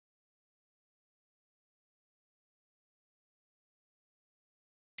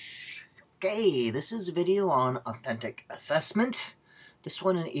Okay, this is a video on authentic assessment. This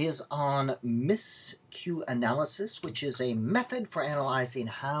one is on miscue analysis, which is a method for analyzing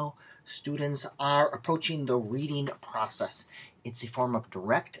how students are approaching the reading process. It's a form of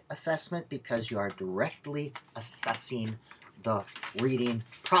direct assessment because you are directly assessing the reading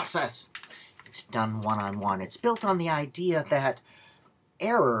process. It's done one-on-one. It's built on the idea that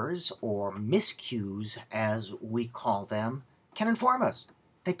errors, or miscues as we call them, can inform us.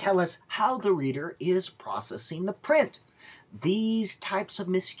 They tell us how the reader is processing the print. These types of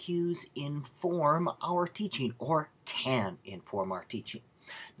miscues inform our teaching, or can inform our teaching.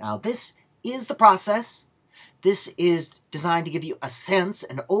 Now, this is the process. This is designed to give you a sense,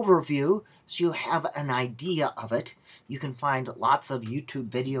 an overview, so you have an idea of it. You can find lots of YouTube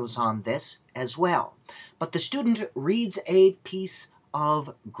videos on this as well. But the student reads a piece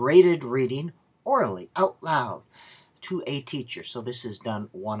of graded reading orally, out loud, to a teacher. So this is done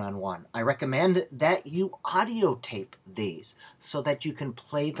one-on-one. I recommend that you audio tape these so that you can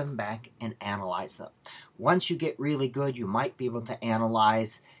play them back and analyze them. Once you get really good, you might be able to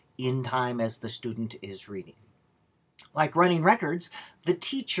analyze in time as the student is reading. Like running records, the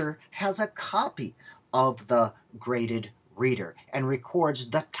teacher has a copy of the graded reader and records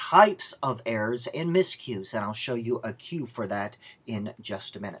the types of errors and miscues, and I'll show you a cue for that in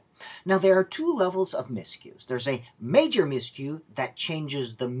just a minute. Now, there are two levels of miscues. There's a major miscue that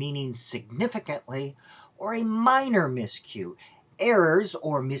changes the meaning significantly, or a minor miscue, errors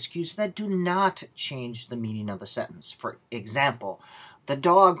or miscues that do not change the meaning of the sentence. For example, the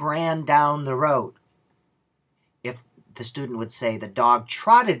dog ran down the road. If the student would say the dog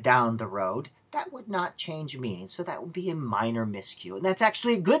trotted down the road, that would not change meaning, so that would be a minor miscue. And that's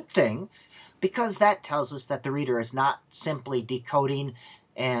actually a good thing, because that tells us that the reader is not simply decoding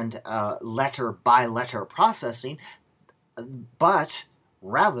and letter by letter processing, but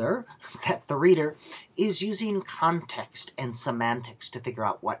rather that the reader is using context and semantics to figure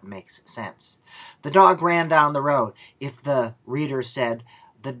out what makes sense. The dog ran down the road. If the reader said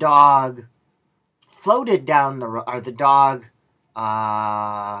the dog floated down the road, or the dog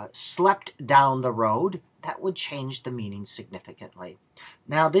slept down the road, that would change the meaning significantly.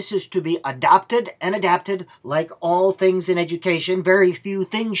 Now, this is to be adopted and adapted. Like all things in education, very few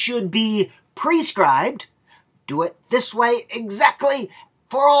things should be prescribed. Do it this way exactly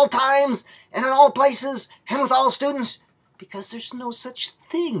for all times and in all places and with all students, because there's no such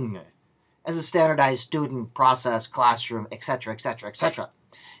thing as a standardized student process, classroom, etc., etc., etc.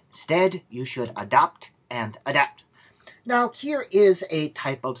 Instead, you should adopt and adapt. Now, here is a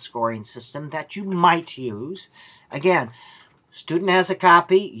type of scoring system that you might use. Again, student has a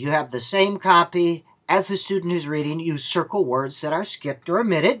copy. You have the same copy as the student is reading. You circle words that are skipped or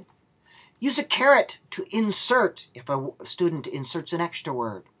omitted. Use a caret to insert if a student inserts an extra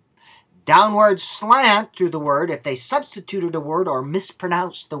word. Downward slant through the word if they substituted a word or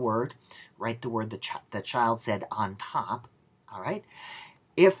mispronounced the word. Write the word the child said on top. All right?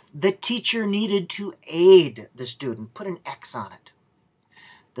 If the teacher needed to aid the student, put an X on it.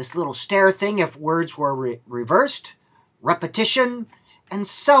 This little stare thing if words were reversed, repetition, and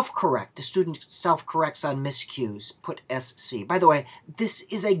self-correct. The student self-corrects on miscues, put SC. By the way, this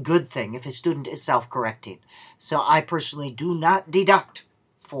is a good thing if a student is self-correcting. So I personally do not deduct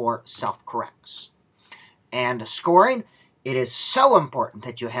for self-corrects. And scoring, it is so important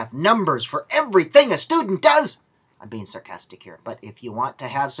that you have numbers for everything a student does. I'm being sarcastic here, but if you want to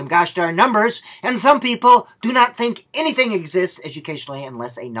have some gosh darn numbers, and some people do not think anything exists educationally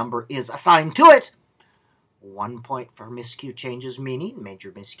unless a number is assigned to it, 1 point for miscue changes meaning,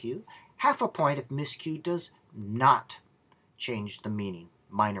 major miscue, half a point if miscue does not change the meaning,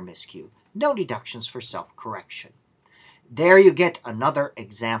 minor miscue. No deductions for self-correction. There you get another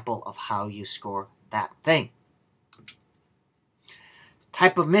example of how you score that thing.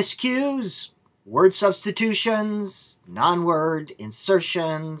 Type of miscues: word substitutions, non-word,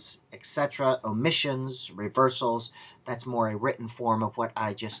 insertions, etc., omissions, reversals. That's more a written form of what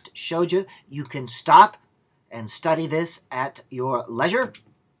I just showed you. You can stop and study this at your leisure.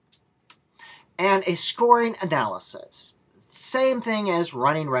 And a scoring analysis. Same thing as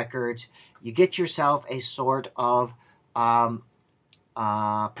running records. You get yourself a sort of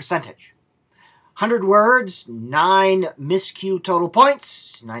percentage. 100 words, 9 miscue total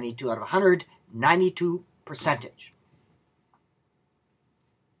points, 92 out of 100. 92%.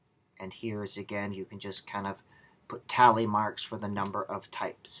 And here is again, you can just kind of put tally marks for the number of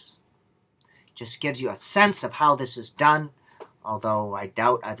types. Just gives you a sense of how this is done, although I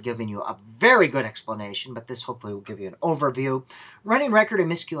doubt I've given you a very good explanation, but this hopefully will give you an overview. Running record and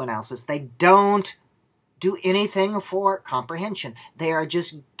miscue analysis, they don't do anything for comprehension. They are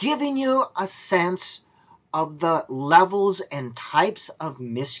just giving you a sense of the levels and types of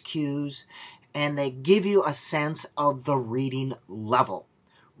miscues, and they give you a sense of the reading level.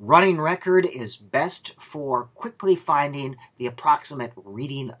 Running record is best for quickly finding the approximate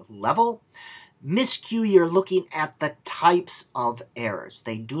reading level. Miscue, you're looking at the types of errors.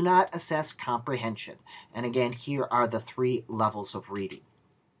 They do not assess comprehension. And again, here are the 3 levels of reading.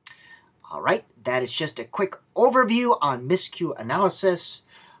 All right, that is just a quick overview on miscue analysis.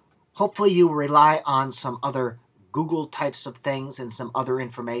 Hopefully you rely on some other Google types of things and some other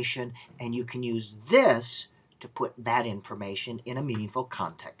information, and you can use this to put that information in a meaningful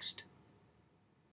context.